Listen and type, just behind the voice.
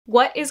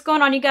What is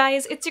going on, you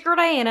guys? It's your girl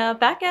Diana,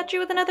 back at you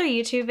with another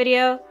YouTube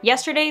video.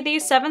 Yesterday, the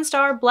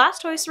 7-star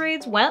Blastoise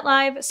raids went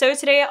live, so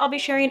today I'll be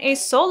sharing a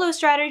solo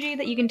strategy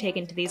that you can take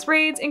into these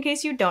raids in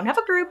case you don't have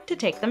a group to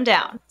take them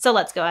down. So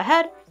let's go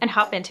ahead and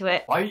hop into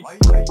it.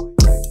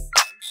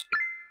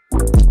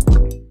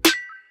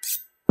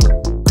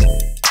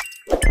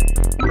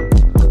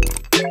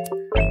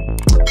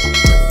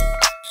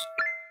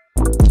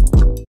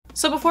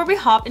 So before we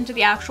hop into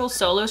the actual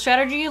solo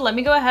strategy, let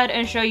me go ahead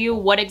and show you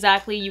what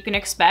exactly you can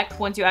expect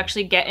once you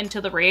actually get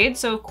into the raid.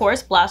 So of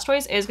course,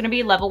 Blastoise is going to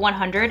be level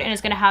 100 and is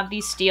going to have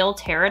the Steel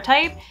Tera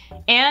type,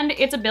 and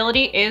its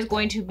ability is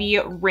going to be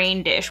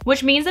Rain Dish,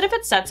 which means that if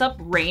it sets up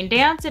Rain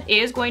Dance, it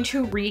is going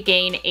to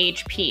regain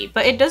HP.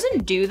 But it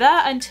doesn't do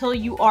that until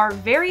you are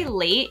very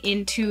late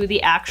into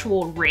the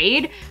actual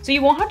raid, so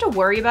you won't have to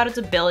worry about its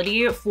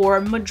ability for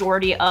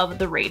majority of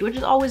the raid, which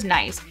is always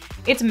nice.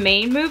 Its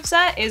main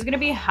moveset is going to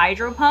be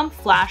Hydro Pump,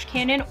 Flash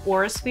Cannon,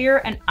 Aura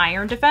Sphere, and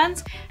Iron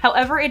Defense.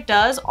 However, it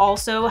does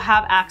also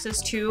have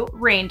access to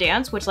Rain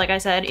Dance, which like I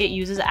said, it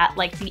uses at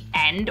like the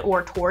end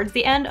or towards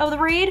the end of the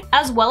raid,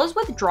 as well as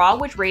Withdraw,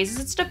 which raises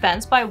its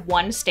defense by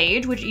 1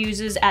 stage, which it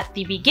uses at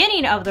the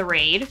beginning of the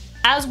raid,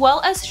 as well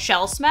as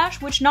Shell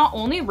Smash, which not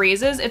only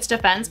raises its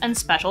defense and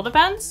special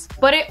defense,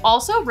 but it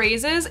also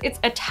raises its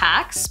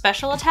attack,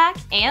 special attack,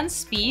 and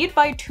speed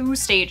by 2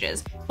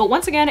 stages. But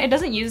once again, it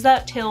doesn't use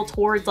that till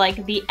towards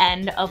like the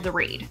end of the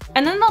raid.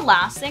 And then the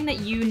last thing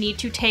that you need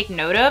to take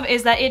note of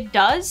is that it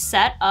does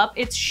set up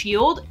its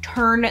shield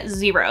turn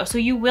 0. So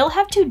you will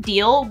have to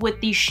deal with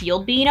the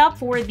shield being up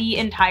for the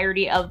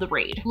entirety of the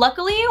raid.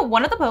 Luckily,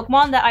 one of the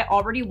Pokemon that I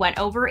already went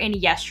over in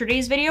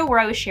yesterday's video where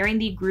I was sharing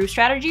the group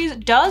strategies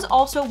does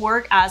also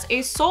work as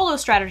a solo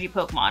strategy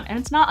Pokemon, and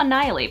it's not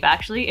Annihilate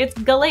actually, it's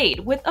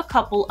Gallade with a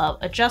couple of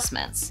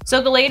adjustments.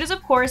 So Gallade is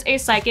of course a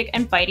Psychic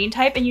and Fighting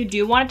type, and you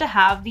do want it to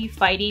have the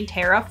Fighting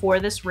Tera for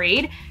this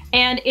raid.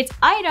 And its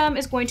item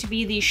is going to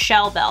be the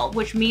Shell Bell,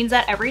 which means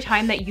that every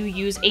time that you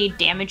use a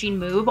damaging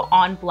move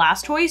on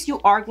Blastoise, you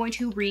are going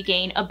to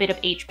regain a bit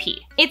of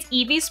HP. Its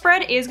EV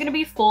spread is going to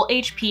be full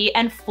HP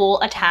and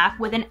full attack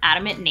with an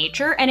adamant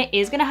nature, and it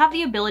is going to have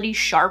the ability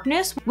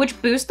Sharpness,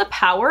 which boosts the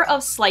power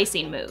of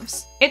slicing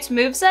moves. Its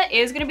moveset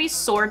is going to be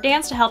Sword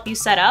Dance to help you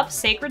set up,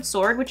 Sacred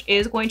Sword, which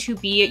is going to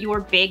be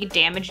your big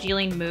damage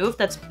dealing move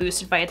that's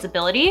boosted by its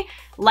ability,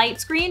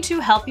 Light Screen to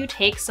help you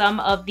take some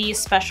of the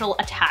special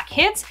attack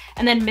hits,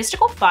 and then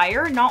Mystical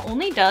Fire not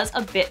only does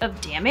a bit of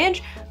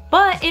damage,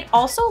 but it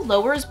also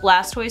lowers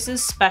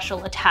Blastoise's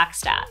special attack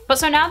stat. But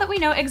so now that we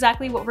know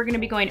exactly what we're going to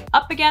be going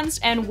up against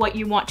and what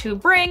you want to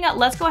bring,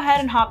 let's go ahead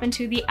and hop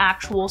into the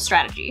actual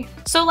strategy.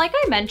 So like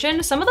I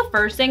mentioned, some of the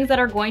first things that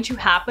are going to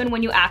happen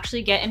when you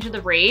actually get into the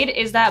raid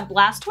is that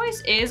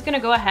Blastoise is going to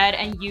go ahead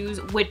and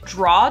use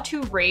Withdraw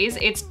to raise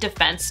its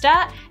defense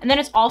stat, and then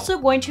it's also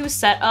going to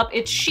set up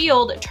its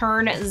shield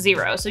turn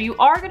 0. So you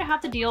are going to have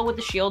to deal with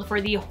the shield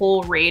for the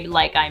whole raid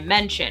like I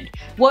mentioned.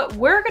 What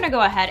we're going to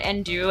go ahead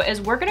and do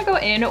is we're going to go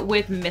in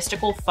with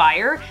Mystical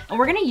Fire, and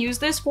we're going to use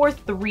this for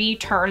 3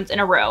 turns in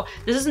a row.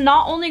 This is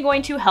not only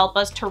going to help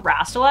us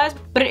terrestrialize,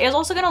 but it is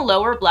also going to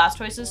lower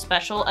Blastoise's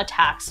special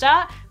attack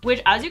stat, which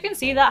as you can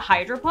see, that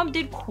Hydro Pump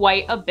did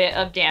quite a bit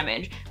of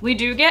damage. We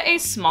do get a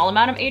small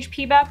amount of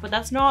HP back, but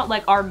that's not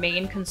like our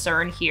main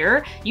concern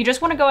here. You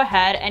just want to go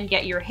ahead and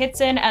get your hits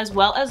in as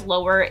well as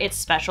lower its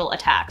special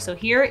attack. So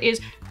here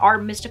is our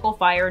Mystical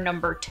Fire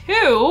number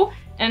 2.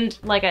 And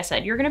like I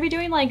said, you're going to be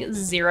doing like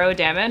 0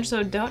 damage,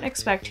 so don't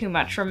expect too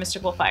much from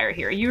Mystical Fire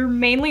here. You're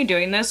mainly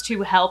doing this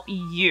to help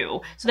you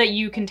so that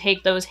you can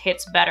take those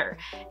hits better.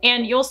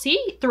 And you'll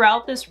see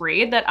throughout this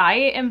raid that I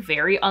am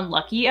very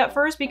unlucky at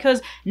first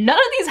because none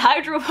of these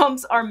Hydro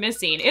Pumps are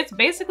missing. It's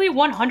basically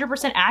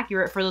 100%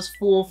 accurate for this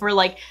fool for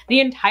like the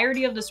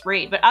entirety of this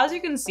raid. But as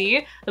you can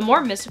see, the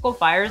more Mystical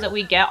Fires that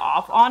we get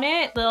off on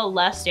it, the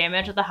less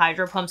damage that the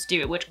Hydro Pumps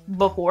do, which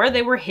before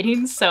they were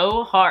hitting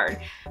so hard.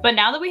 But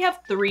now that we have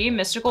 3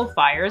 Mystical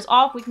Fires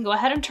off, we can go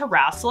ahead and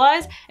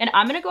terrestrialize, and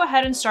I'm going to go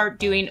ahead and start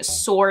doing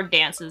sword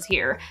dances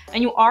here.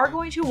 And you are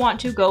going to want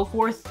to go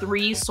for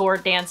 3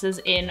 sword dances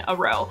in a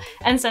row.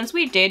 And since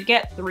we did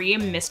get 3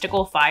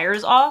 Mystical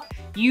Fires off,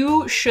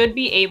 you should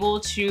be able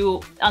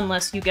to,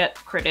 unless you get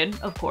critted,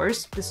 of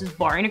course, this is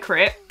barring a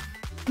crit,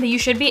 but you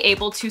should be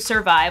able to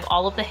survive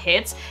all of the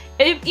hits,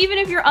 even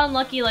if you're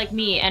unlucky like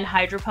me and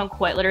Hydro Pump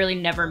quite literally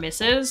never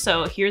misses.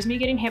 So here's me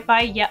getting hit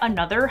by yet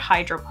another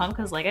Hydro Pump,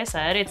 because like I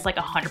said, it's like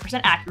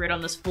 100% accurate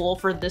on this fool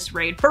for this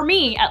raid, for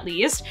me at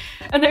least.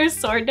 And there's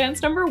Sword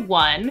Dance number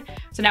 1.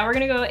 So now we're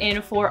gonna go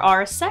in for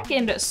our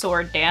second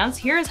Sword Dance.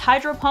 Here's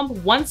Hydro Pump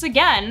once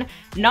again,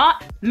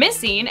 not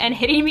missing and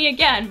hitting me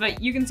again,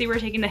 but you can see we're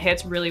taking the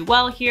hits really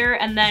well here.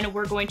 And then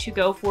we're going to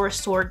go for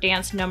Sword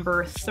Dance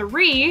number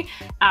 3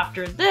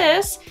 after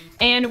this,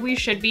 and we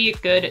should be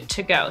good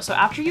to go. So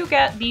after you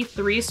get the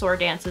 3 sword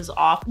dances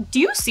off, do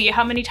you see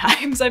how many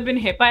times I've been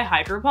hit by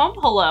Hydro Pump?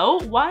 Hello?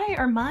 Why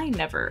are mine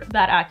never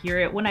that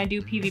accurate when I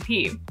do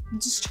PvP?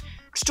 Just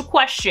a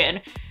question.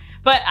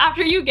 But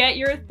after you get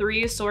your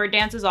 3 sword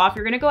dances off,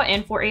 you're gonna go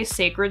in for a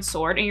sacred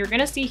sword, and you're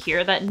gonna see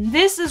here that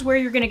this is where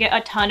you're gonna get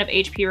a ton of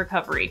HP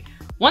recovery.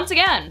 Once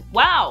again,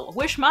 wow,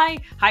 wish my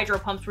hydro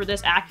pumps were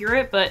this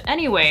accurate, but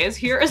anyways,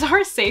 here is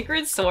our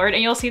sacred sword,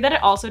 and you'll see that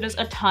it also does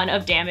a ton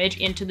of damage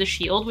into the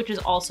shield, which is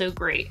also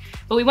great.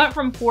 But we went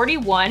from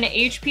 41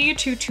 HP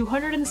to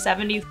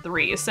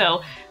 273,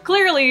 so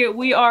clearly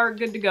we are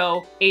good to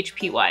go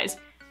HP-wise.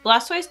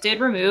 Blastoise did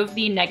remove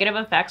the negative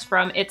effects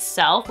from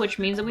itself, which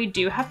means that we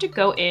do have to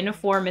go in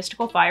for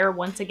Mystical Fire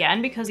once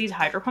again because these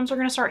hydro pumps are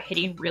going to start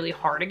hitting really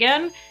hard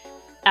again.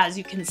 As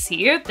you can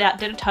see, that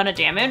did a ton of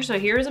damage. So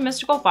here's a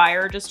Mystical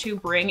Fire just to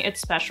bring its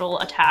special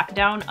attack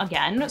down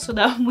again so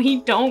that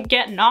we don't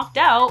get knocked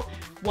out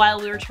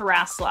while we're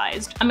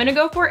terrestrialized. I'm gonna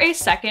go for a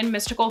second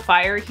Mystical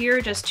Fire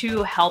here just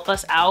to help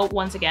us out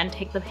once again,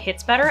 take the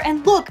hits better.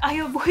 And look, I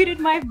avoided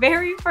my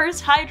very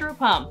first Hydro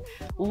Pump.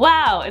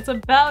 Wow, it's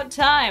about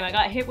time. I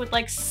got hit with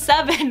like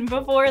 7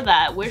 before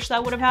that. Wish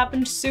that would have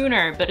happened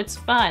sooner, but it's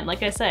fine.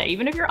 Like I said,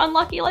 even if you're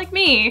unlucky like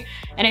me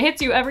and it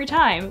hits you every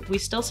time, we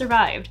still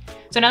survived.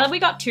 So now that we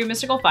got 2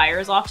 Mystical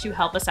Fires off to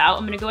help us out,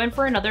 I'm gonna go in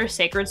for another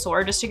Sacred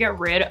Sword just to get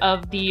rid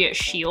of the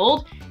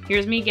shield.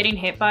 Here's me getting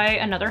hit by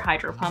another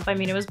Hydro Pump. I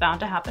mean, it was bound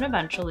to happen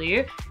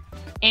eventually.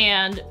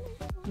 And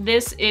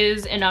this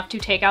is enough to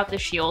take out the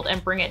shield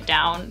and bring it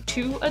down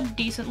to a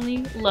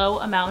decently low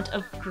amount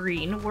of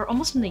green. We're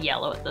almost in the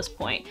yellow at this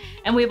point.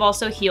 And we've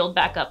also healed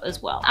back up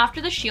as well.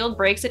 After the shield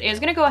breaks, it is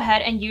going to go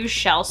ahead and use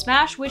Shell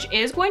Smash, which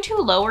is going to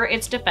lower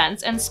its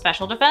defense and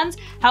special defense.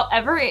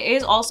 However, it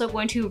is also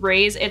going to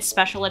raise its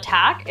special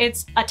attack,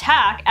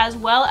 as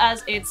well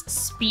as its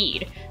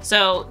speed.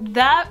 So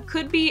that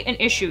could be an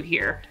issue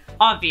here,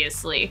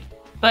 obviously.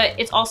 But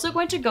it's also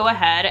going to go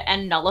ahead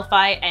and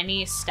nullify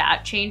any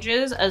stat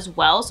changes as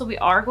well. So we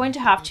are going to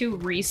have to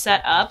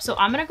reset up. So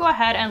I'm going to go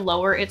ahead and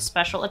lower its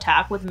special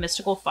attack with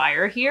Mystical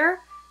Fire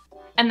here.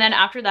 And then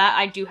after that,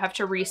 I do have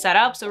to reset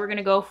up. So we're going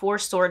to go for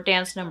Sword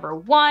Dance number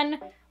 1.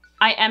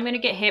 I am going to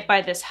get hit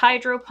by this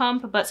Hydro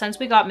Pump, but since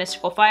we got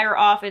Mystical Fire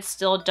off, it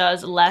still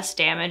does less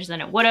damage than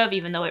it would have,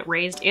 even though it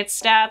raised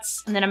its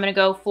stats. And then I'm going to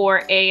go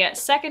for a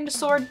second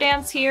Sword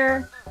Dance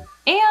here.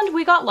 And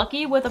we got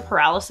lucky with a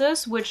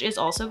paralysis, which is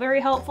also very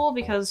helpful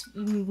because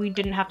we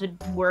didn't have to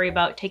worry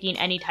about taking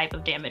any type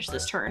of damage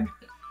this turn.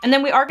 And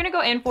then we are going to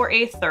go in for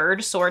a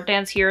third Sword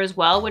Dance here as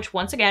well, which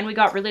once again, we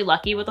got really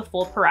lucky with a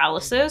full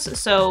paralysis.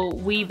 So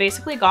we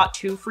basically got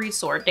 2 free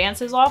Sword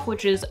Dances off,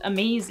 which is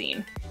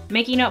amazing,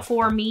 making up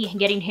for me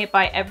getting hit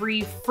by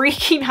every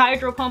freaking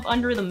Hydro Pump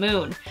under the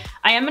moon.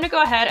 I am going to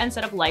go ahead and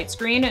set up Light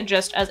Screen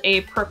just as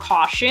a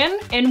precaution.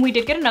 And we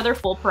did get another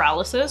full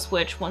paralysis,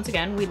 which once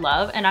again, we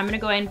love. And I'm going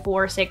to go in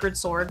for Sacred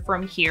Sword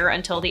from here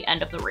until the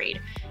end of the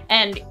raid.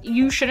 And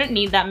you shouldn't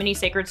need that many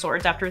Sacred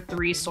Swords after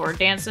 3 Sword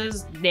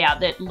Dances. Yeah,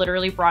 that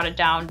literally brought it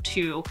down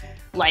to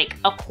like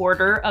a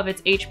quarter of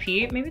its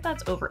HP. Maybe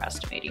that's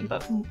overestimating,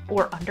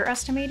 or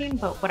underestimating,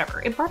 but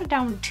whatever. It brought it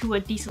down to a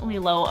decently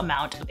low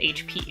amount of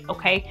HP,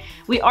 okay?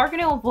 We are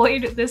going to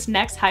avoid this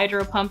next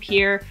Hydro Pump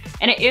here,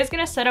 and it is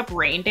going to set up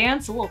Rain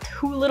Dance a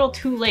little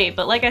too late,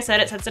 but like I said,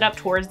 it sets it up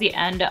towards the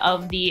end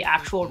of the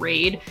actual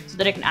raid so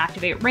that it can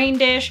activate Rain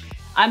Dish.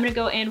 I'm going to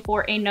go in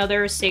for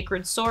another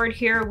Sacred Sword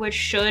here, which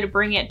should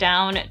bring it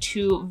down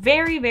to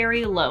very,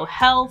 very low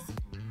health.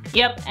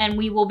 Yep, and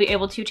we will be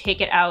able to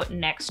take it out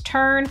next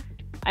turn.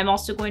 I'm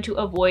also going to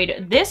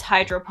avoid this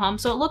Hydro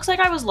Pump, so it looks like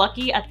I was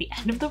lucky at the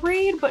end of the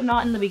raid, but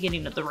not in the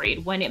beginning of the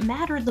raid, when it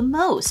mattered the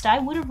most. I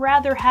would have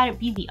rather had it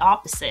be the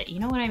opposite, you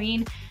know what I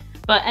mean?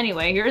 But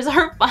anyway, here's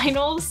our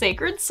final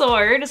Sacred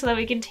Sword, so that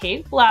we can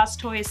take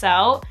Blastoise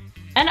out.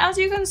 And as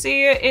you can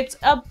see, it's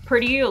a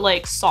pretty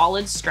like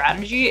solid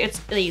strategy.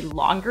 It's a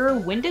longer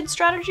winded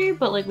strategy,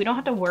 but like we don't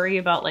have to worry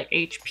about like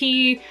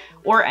HP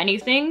or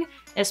anything,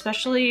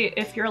 especially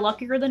if you're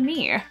luckier than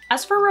me.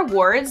 As for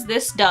rewards,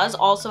 this does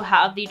also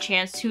have the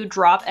chance to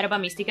drop Herba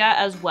Mystica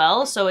as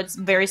well, so it's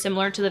very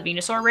similar to the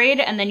Venusaur raid,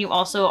 and then you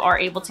also are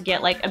able to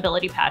get like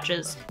ability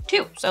patches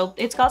too, so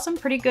it's got some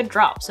pretty good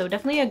drops, so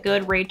definitely a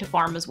good raid to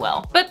farm as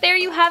well. But there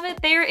you have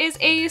it. There is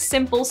a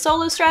simple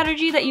solo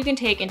strategy that you can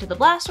take into the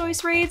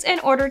Blastoise raids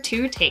in order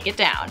to take it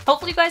down.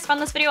 Hopefully you guys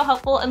found this video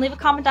helpful, and leave a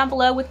comment down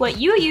below with what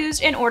you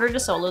used in order to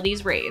solo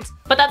these raids.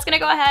 But that's gonna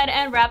go ahead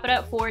and wrap it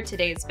up for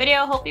today's video.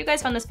 Hope you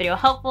guys found this video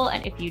helpful,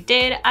 and if you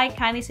did, I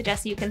kindly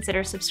suggest you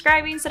consider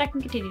subscribing so that I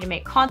can continue to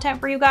make content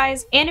for you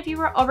guys. And if you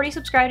were already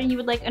subscribed and you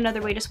would like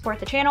another way to support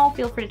the channel,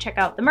 feel free to check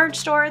out the merch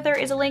store. There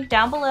is a link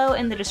down below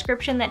in the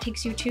description that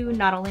takes you to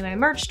not only my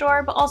merch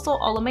store, but also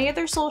all of my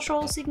other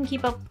socials so you can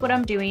keep up with what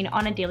I'm doing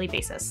on a daily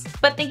basis.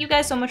 But thank you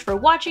guys so much for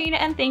watching,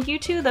 and thank you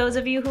to those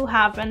of you who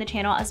have joined the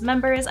channel as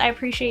members. I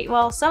appreciate you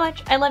all so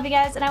much. I love you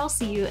guys, and I will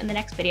see you in the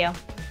next video.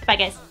 Bye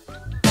guys.